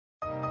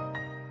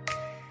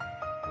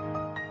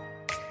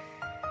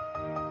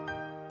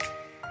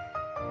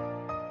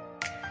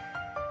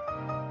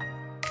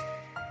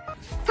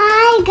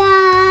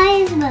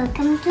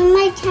welcome to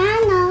my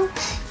channel.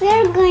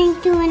 We're going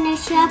to a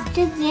shop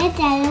to get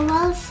a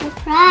little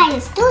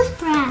surprise.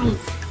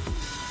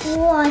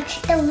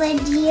 Watch the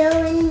video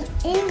and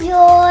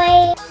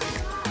enjoy.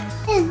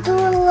 Please do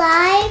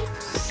like,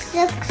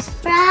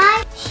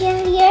 subscribe,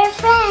 share your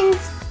friends.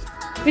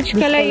 Which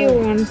color you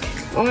want?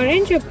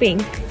 Orange or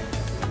pink?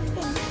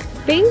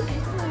 Pink?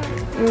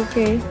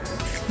 Okay.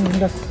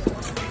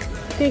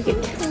 Take it.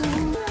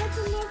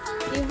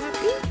 You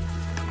happy?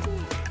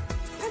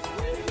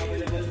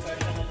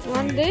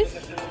 Want this?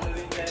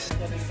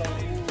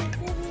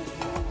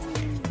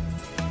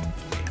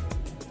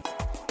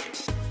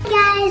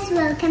 Guys,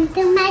 welcome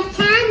to my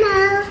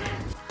channel.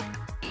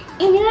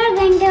 And we're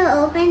going to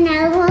open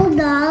our little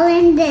doll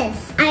in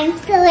this. I'm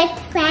so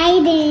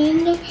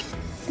excited.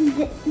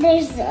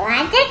 There's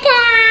lots of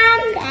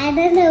cards. I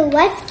don't know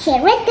what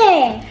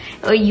character.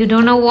 Oh, you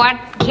don't know what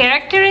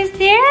character is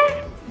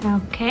there?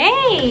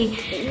 Okay.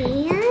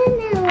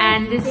 Yeah,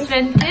 And this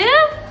one too?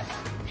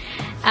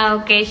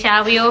 Okay,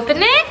 shall we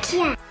open it?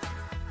 Yeah.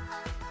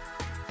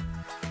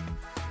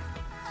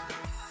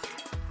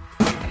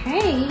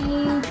 Okay.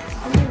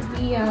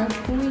 We are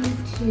going to...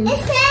 It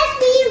says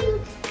we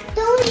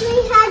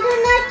have to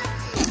not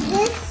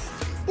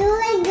do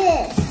like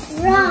this.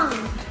 Wrong.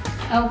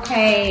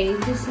 Okay,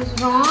 this is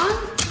wrong.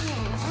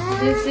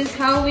 This is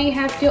how we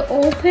have to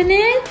open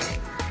it?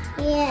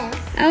 Yes.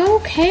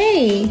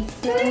 Okay.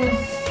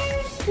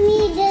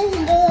 We just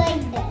do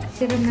like this.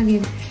 Sit on the...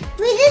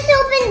 We just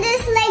open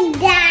this like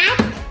that.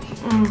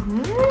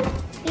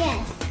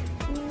 Yes.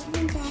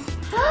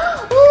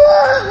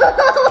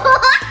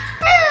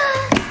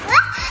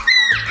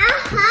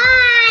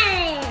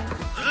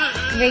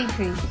 Wait.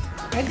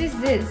 What is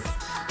this?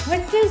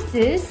 What is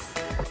this?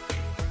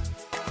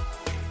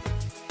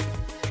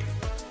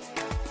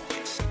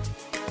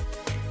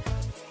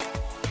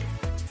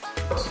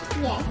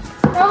 Yes.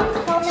 Count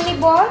how many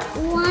balls?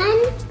 1,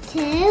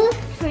 2,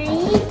 3,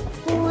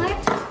 4,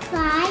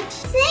 5,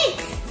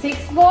 6.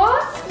 6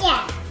 balls?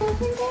 Yeah.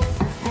 Open this.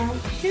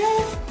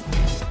 Sure.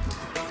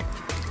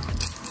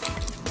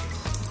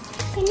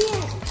 Can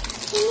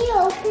you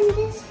open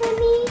this for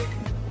me?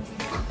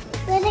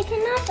 But I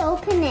cannot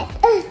open it.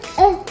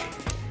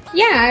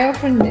 Yeah, I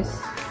opened this.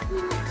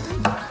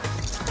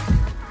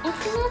 I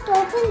cannot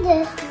open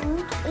this one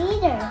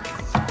either.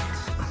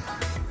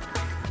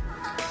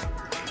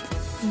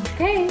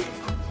 Okay.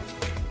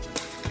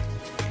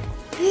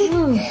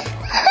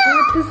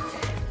 What is...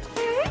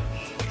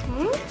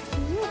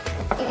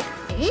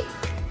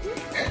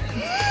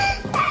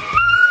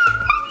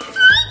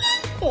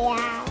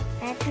 Yeah,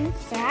 that's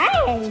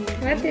inside.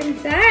 What's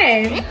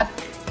inside?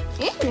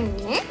 It's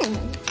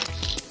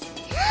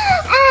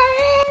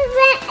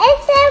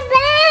a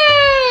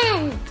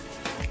band.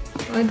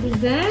 What is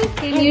that?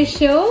 Can you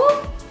show?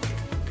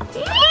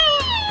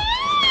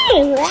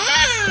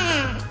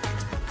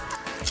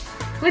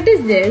 What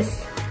is this?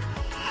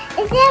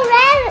 It's a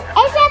band.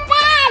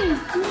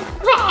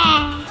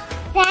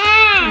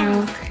 Sand.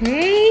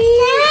 Okay.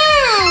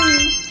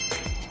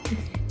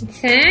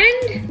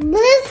 Sand?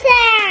 Blue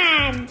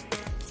sand.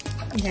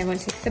 There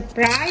was a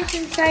surprise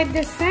inside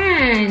the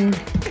sand.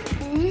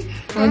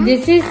 Oh,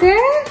 this is a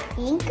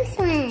Pink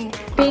sand.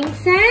 pink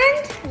sand?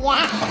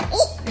 Yeah.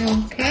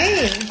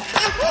 Okay.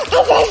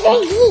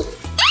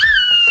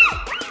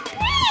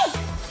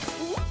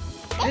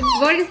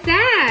 What is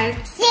that?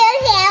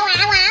 Shoes?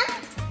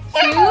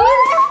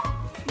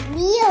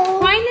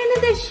 Find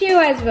another shoe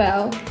as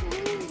well.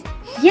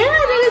 Yeah,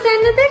 there is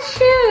another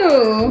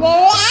shoe.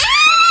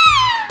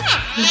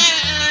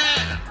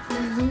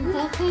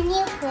 Can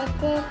you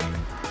put it?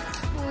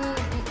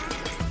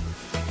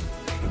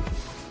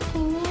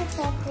 Can you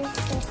put this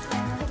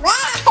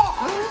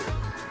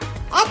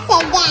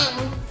upside down?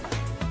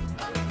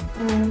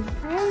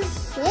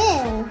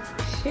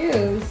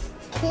 Shoes.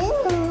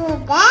 Cool.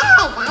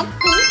 Bag. That's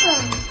pink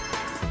one.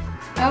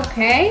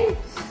 Okay.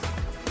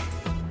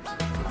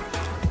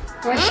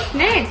 What's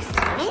next? I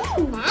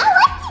don't know. What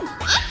is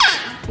that?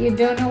 You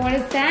don't know what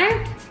is that?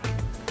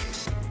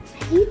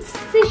 It's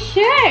the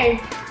shirt.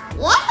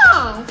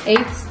 Yes.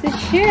 It's the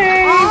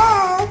shirt.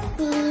 Oh,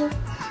 see.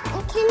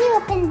 Can you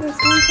open this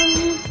one for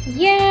me?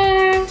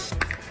 Yeah.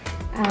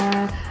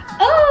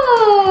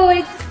 Oh,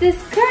 it's the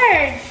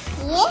skirt.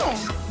 Yes.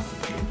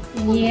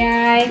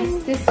 Yeah,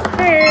 it's the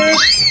skirt.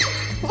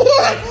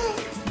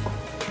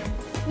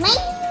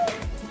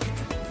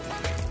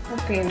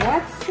 Okay,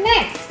 what's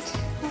next?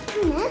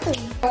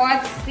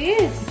 What's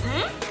this?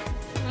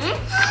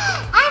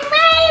 A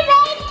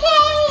mermaid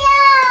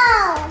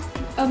tail!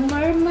 A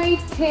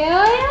mermaid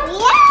tail?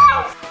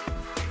 Yes!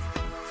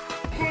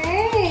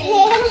 Hey.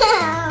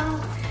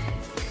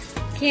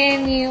 Can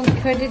you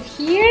put it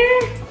here?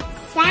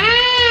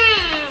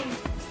 Sand!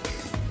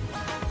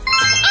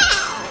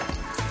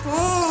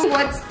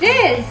 What's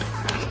this?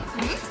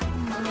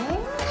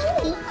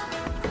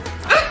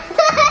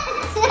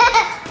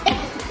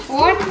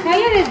 What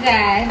color is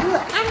that?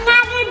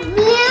 Another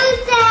blue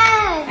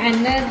sand!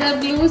 Another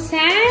blue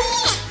sand?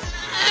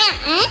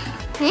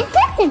 This is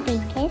a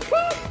big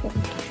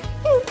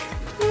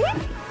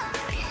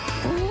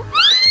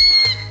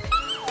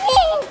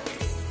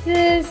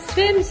the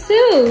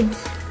swimsuit.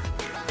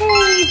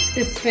 Hey, it's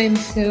the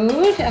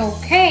swimsuit.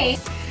 Okay.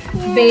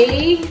 Yeah.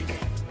 Big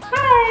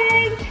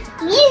heart.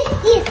 Yes.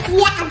 It's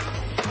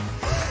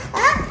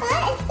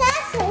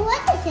that.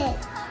 What is it?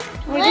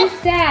 What is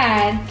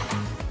that?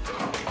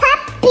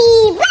 Puppy.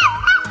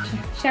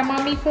 Shall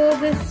mommy fill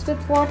this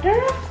with water?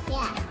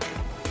 Yeah.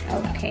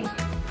 Okay.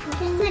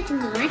 It's like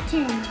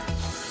water.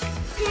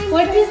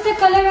 What is the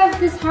color of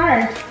this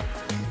heart?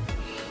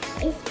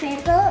 It's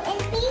purple and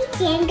pink.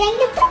 I'm going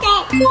to put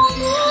it.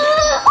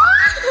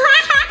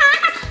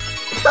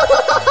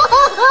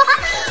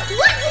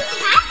 What is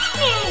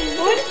happening?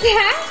 What's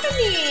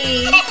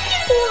happening?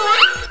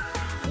 What?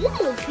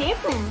 Ooh,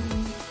 purple.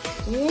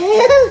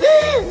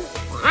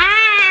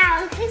 Wow.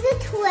 Is it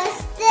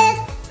twisted?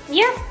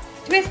 Yep.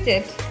 Twist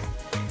it.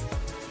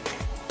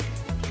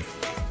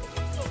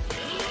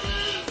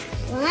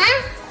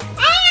 What?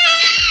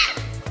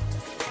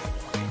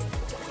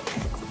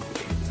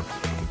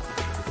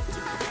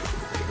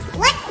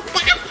 What's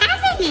that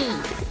happening?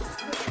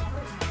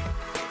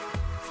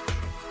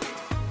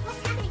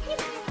 What's happening?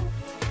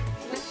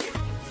 What's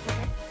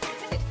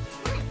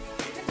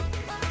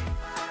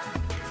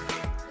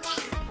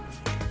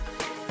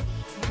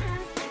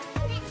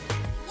happening?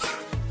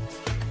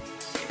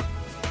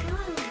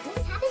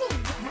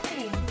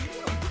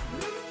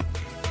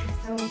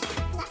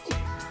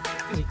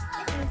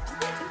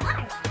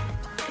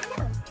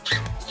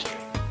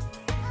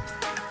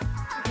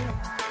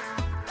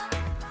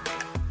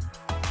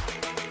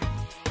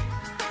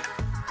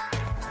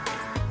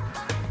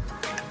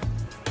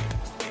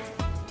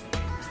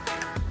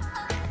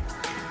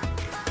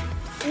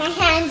 My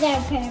hands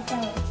are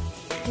purple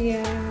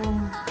Yeah.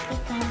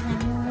 because of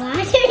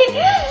water.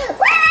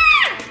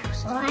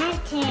 Water.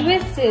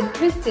 Twist it.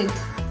 Twist it.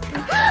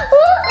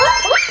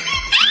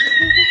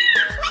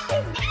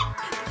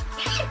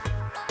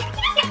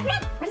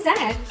 What is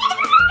that?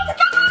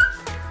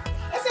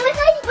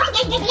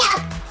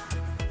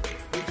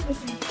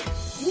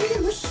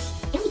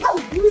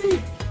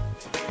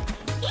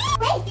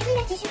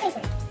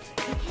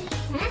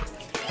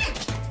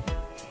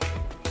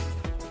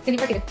 Can you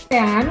break it?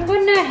 Yeah, I'm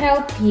gonna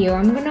help you.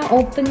 I'm gonna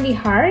open the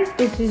heart.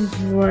 This is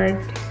what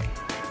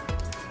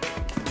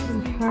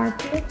the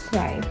heart looks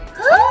like.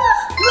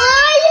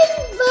 Flying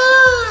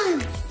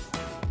bugs!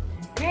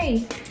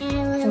 Okay. So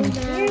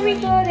here we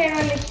go. There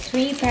are like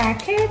 3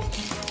 packets.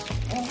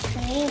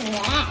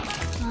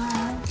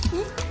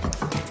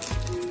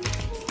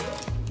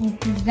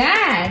 What is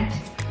that?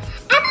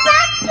 A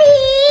puppy!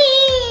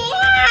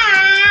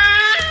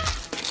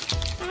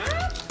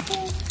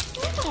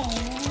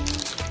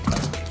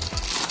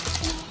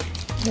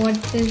 What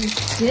is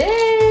this?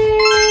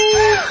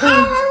 Oh,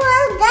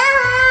 no!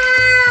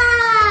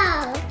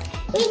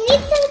 We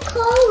need some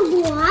cold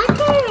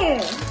water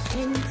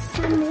and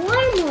some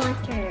warm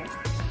water.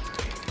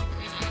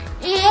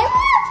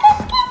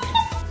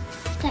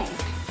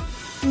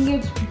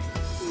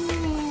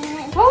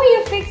 Oh, you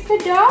fixed the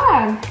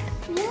dog.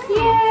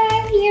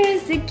 Yeah,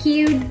 here's the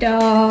cute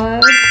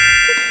dog.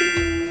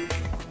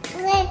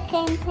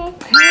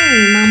 Hey,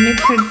 mommy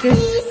put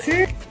this.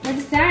 What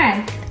is that?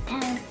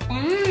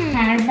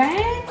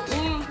 Hairband?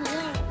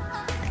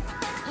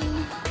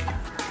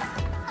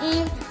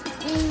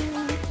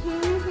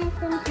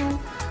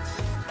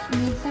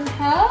 Need some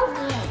help?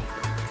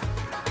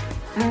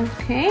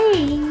 Okay.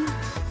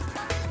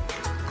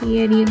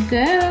 Here you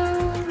go.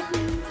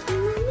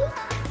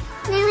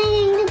 Now I'm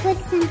going to put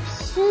some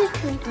shoes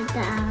with the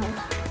dog.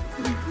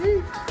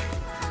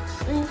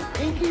 I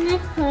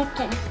cannot put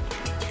it.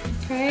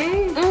 Okay.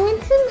 I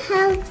want some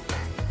help.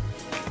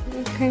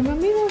 Okay,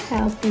 mommy will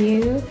help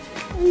you.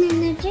 And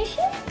another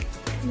shoe?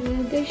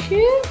 Another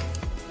shoe?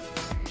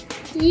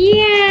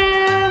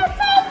 Yeah!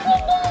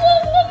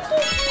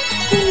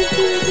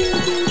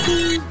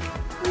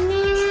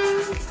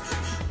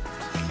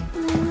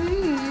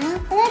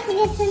 Let's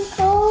get some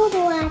cold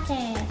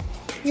water.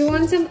 You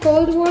want some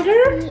cold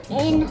water?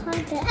 And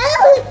hot water.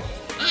 Oh!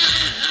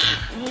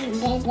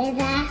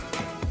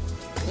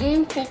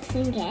 I'm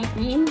fixing it.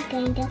 I'm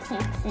going to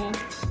fix it.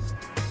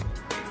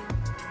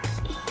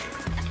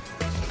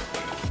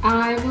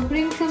 I will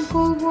bring some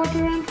cold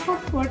water and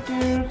hot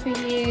water for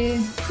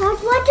you. Hot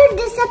water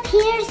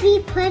disappears. We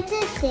put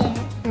it there.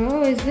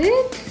 Oh, is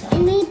it?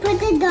 And we put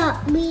the dog.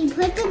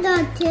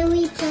 Till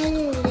we put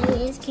it.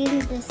 It's going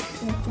to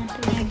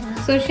disappear.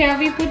 So shall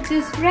we put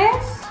this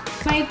dress,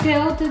 my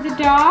pill, to the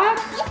dog?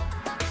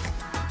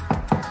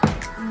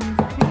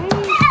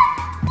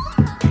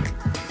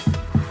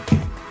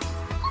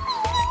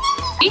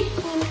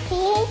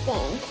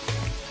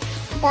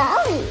 Okay. I'm feeding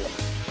Dolly.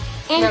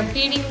 You're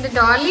feeding the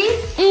dolly?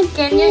 And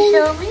Can you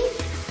show me?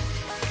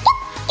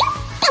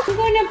 I'm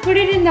gonna put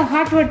it in the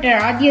hot water.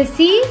 Do you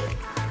see?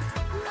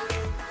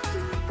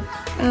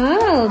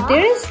 Oh,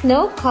 there is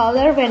no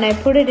color when I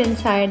put it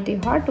inside the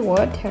hot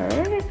water.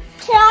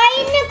 Try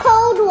in the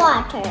cold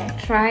water.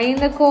 Try in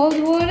the cold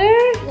water?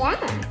 Yeah.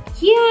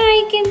 Yeah,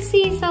 I can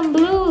see some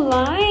blue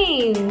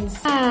lines.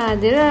 Ah,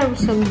 there are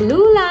some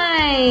blue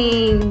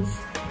lines.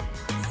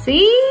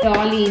 See?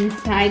 Dolly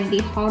inside the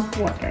hot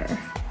water.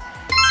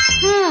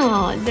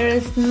 Oh, there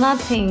is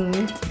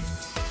nothing.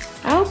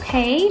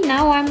 Okay,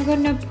 now I'm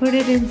gonna put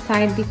it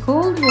inside the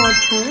cold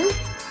water.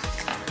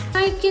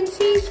 I can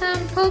see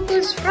some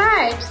purple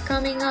stripes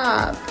coming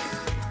up.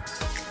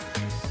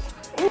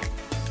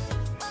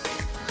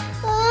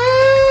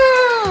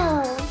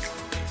 Wow!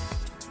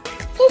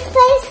 His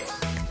face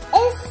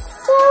is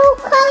so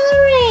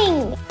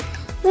coloring.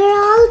 We're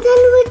all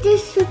done with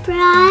this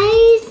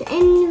surprise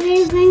and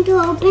we're going to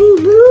open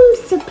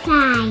Blume's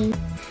surprise.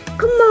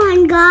 Come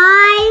on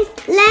guys,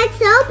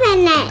 let's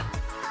open it.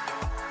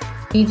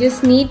 You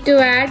just need to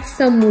add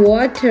some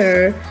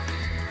water.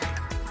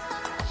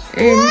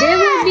 And there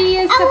will be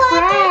a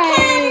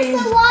surprise.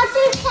 A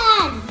water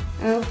can.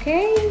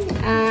 Okay,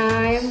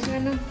 I'm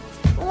gonna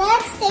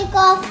Let's take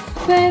off.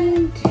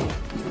 open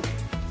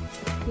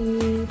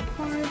the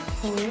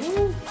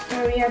parcel. So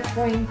we are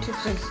going to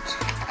just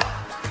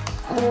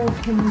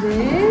open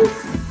this.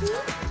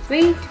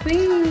 Wait,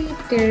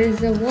 there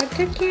is a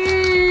water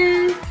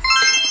can.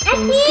 A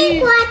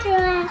pink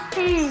water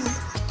can.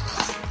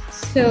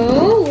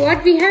 So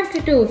what we have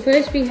to do,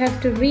 first we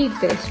have to read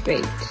this,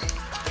 wait.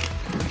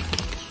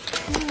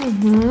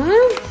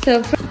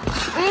 So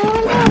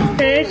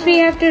first we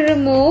have to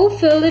remove,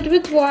 fill it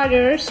with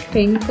water,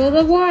 sprinkle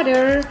the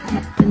water,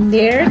 and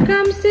there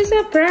comes the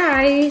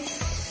surprise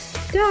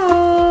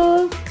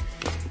doll.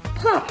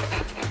 Pop.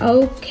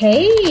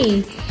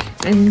 Okay,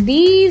 and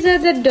these are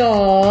the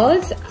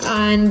dolls,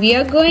 and we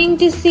are going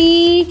to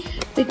see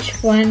which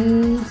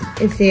one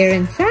is there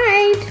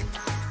inside.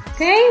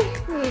 Okay?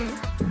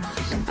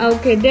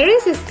 Okay, there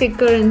is a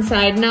sticker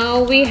inside.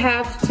 Now we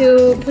have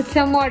to put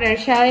some water.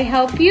 Shall I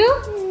help you?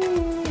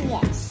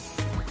 Yes.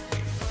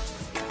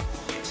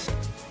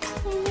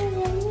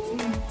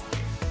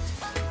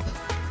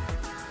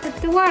 Put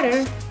the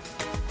water.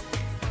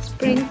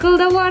 Sprinkle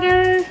the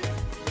water.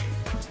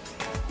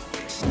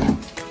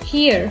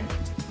 Here.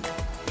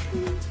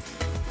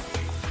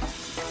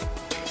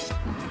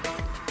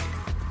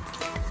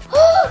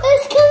 Oh,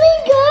 it's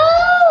coming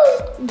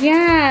out!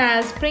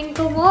 Yeah,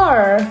 sprinkle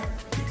more.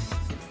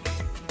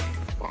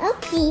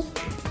 Okay.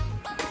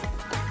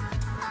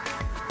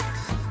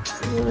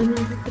 You want me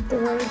to put the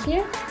water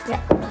here?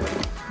 Yeah.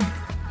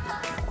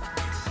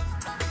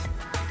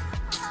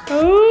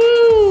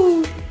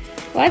 Oh,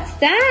 what's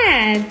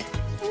that?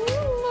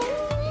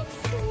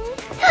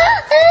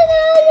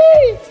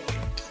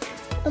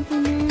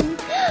 Opening.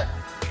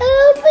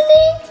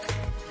 Opening.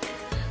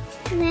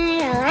 No,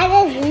 what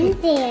is in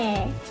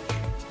there?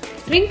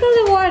 Sprinkle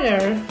the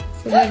water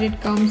so that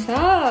it comes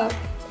up.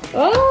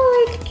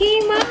 Oh, it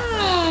came out.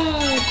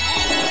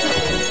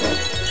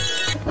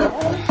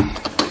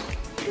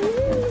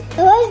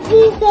 What's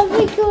this?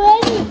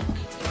 Everybody?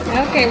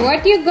 Okay,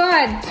 what you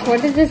got?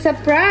 What is the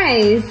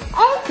surprise?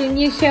 Can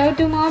you show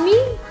to mommy?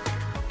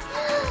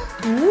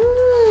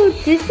 Ooh,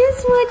 this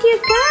is what you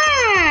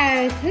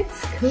got.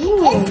 That's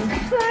cool. It's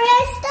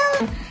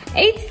crystal.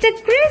 It's the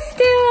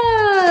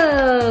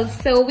crystal.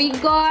 So we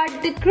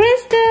got the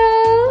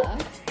crystal.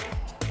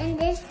 And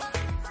this.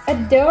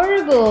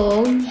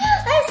 Adorable.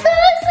 I saw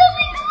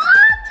something.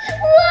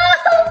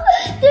 Wow!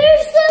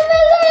 There's some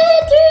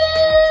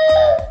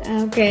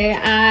electric. Okay,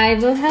 I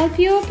will help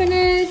you open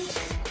it.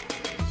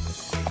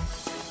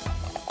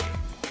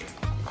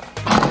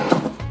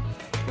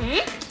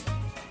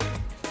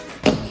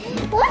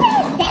 What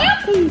is that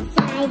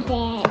inside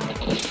there?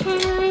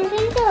 I'm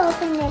going to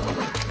open it.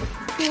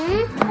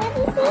 What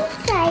is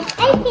inside?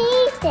 I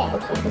hate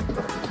it.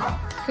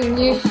 Can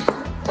you?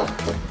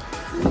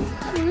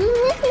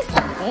 What is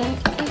it?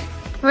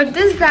 What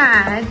is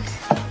that?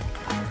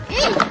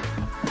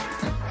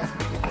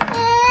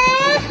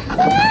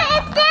 A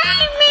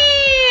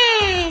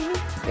diamond!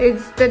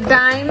 It's the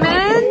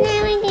diamond. Now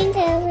we're going to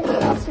open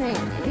this one.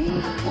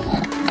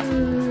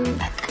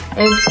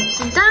 It's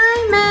the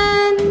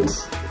diamond.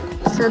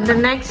 So the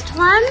next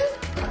one.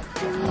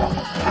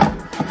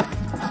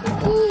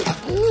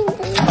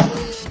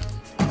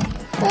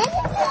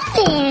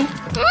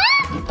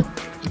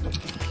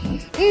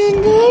 And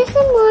there's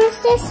some more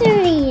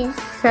accessories.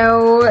 So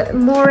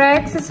more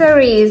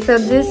accessories. So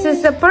this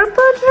is a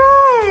purple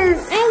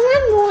dress. I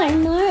want more and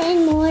more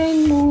and more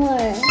and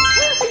more.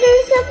 Oh,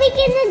 there's something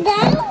in the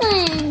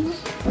diamond.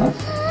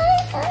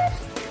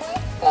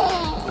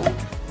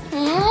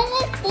 What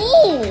are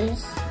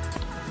these?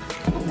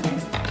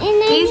 And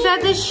These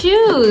are the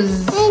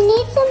shoes. I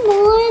need some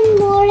more and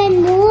more and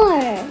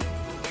more.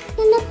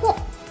 Can I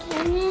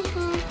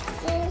have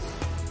this?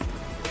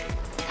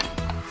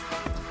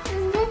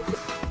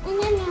 And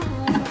then I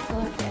have to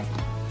put it.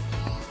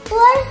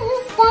 Where's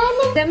this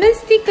diamond? The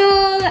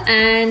mystical,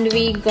 and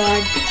we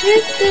got the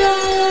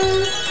crystal.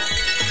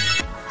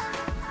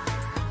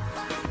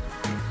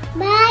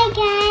 Bye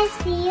guys,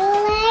 see you